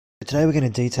Today we're going to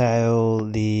detail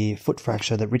the foot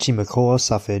fracture that Richie McCaw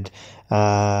suffered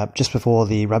just before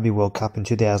the Rugby World Cup in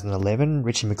 2011.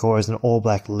 Richie McCaw is an All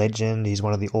Black legend. He's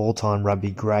one of the all-time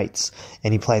rugby greats,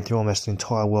 and he played through almost the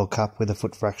entire World Cup with a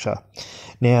foot fracture.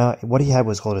 Now, what he had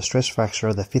was called a stress fracture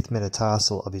of the fifth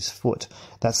metatarsal of his foot.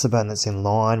 That's the bone that's in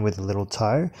line with the little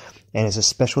toe, and it's a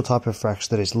special type of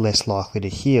fracture that is less likely to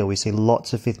heal. We see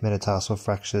lots of fifth metatarsal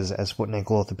fractures as foot and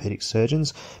ankle orthopedic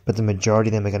surgeons, but the majority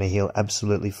of them are going to heal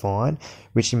absolutely fine.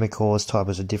 Richie McCaw's type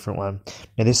was a different one.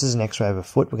 Now, this is an x-ray of a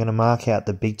foot. We're going to mark out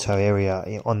the big toe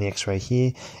area on the x-ray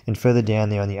here, and further down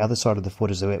there on the other side of the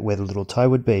foot is where the little toe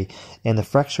would be. And the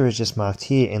fracture is just marked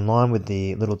here in line with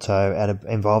the little toe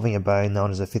involving a bone known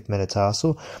as a fifth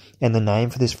metatarsal. And the name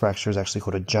for this fracture is actually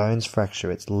called a Jones fracture.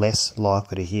 It's less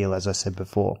likely to heal, as I said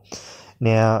before.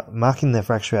 Now, marking the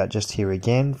fracture out just here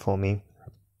again for me,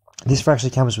 this fracture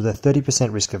comes with a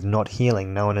 30% risk of not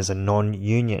healing, known as a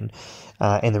non-union,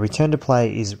 and the return to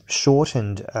play is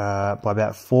shortened by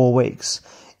about 4 weeks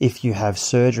if you have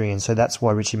surgery, and so that's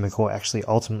why Richie McCaw actually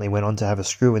ultimately went on to have a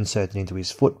screw inserted into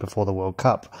his foot before the World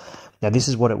Cup. Now, this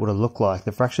is what it would have looked like.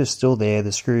 The fracture is still there,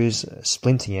 the screw's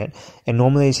splinting it, and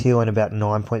normally it's healed in about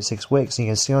 9.6 weeks. And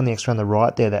you can see on the x-ray on the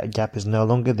right there, that gap is no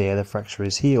longer there, the fracture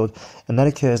is healed, and that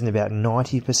occurs in about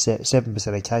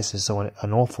 7% of cases, so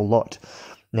an awful lot.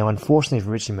 Now, unfortunately for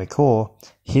Richie McCaw,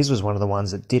 his was one of the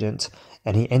ones that didn't,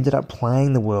 and he ended up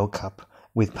playing the World Cup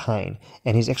with pain,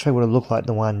 and his x-ray would have looked like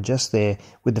the one just there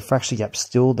with the fracture gap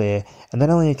still there, and that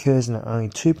only occurs in only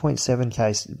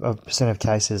 2.7% of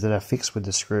cases that are fixed with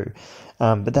the screw.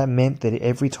 But that meant that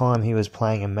every time he was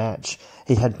playing a match,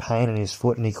 he had pain in his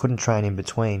foot and he couldn't train in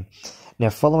between. Now,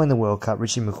 following the World Cup,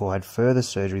 Richie McCaw had further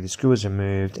surgery, the screw was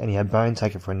removed, and he had bone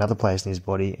taken from another place in his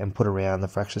body and put around the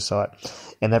fracture site.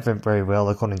 And that went very well,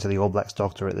 according to the All Blacks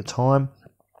doctor at the time.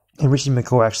 And Richie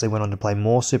McCaw actually went on to play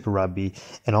more Super Rugby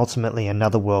and ultimately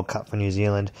another World Cup for New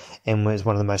Zealand, and was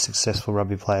one of the most successful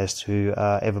rugby players to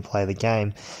ever play the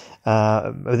game.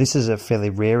 This is a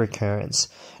fairly rare occurrence.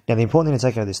 Now, the important thing to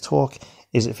take out of this talk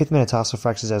is that fifth metatarsal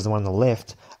fractures, as the one on the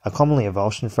left, are commonly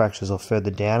avulsion fractures or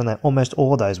further down, and almost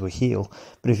all of those will heal.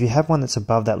 But if you have one that's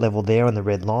above that level there on the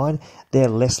red line, they're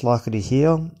less likely to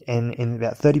heal, and in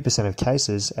about 30% of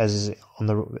cases, as is on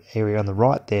the area on the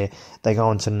right there, they go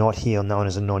on to not heal, known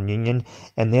as a non-union,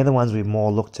 and they're the ones we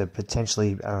more look to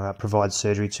potentially provide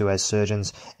surgery to as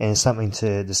surgeons, and it's something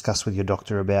to discuss with your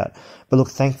doctor about. But look,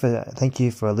 thank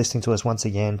you for listening to us once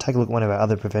again. Take a look at one of our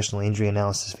other professional injury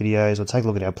analysis videos, or take a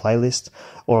look at our playlist,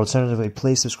 or alternatively,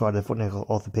 please subscribe to the Foot and Ankle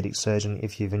Orthopedic Surgeon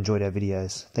if you've enjoyed our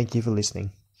videos. Thank you for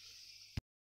listening.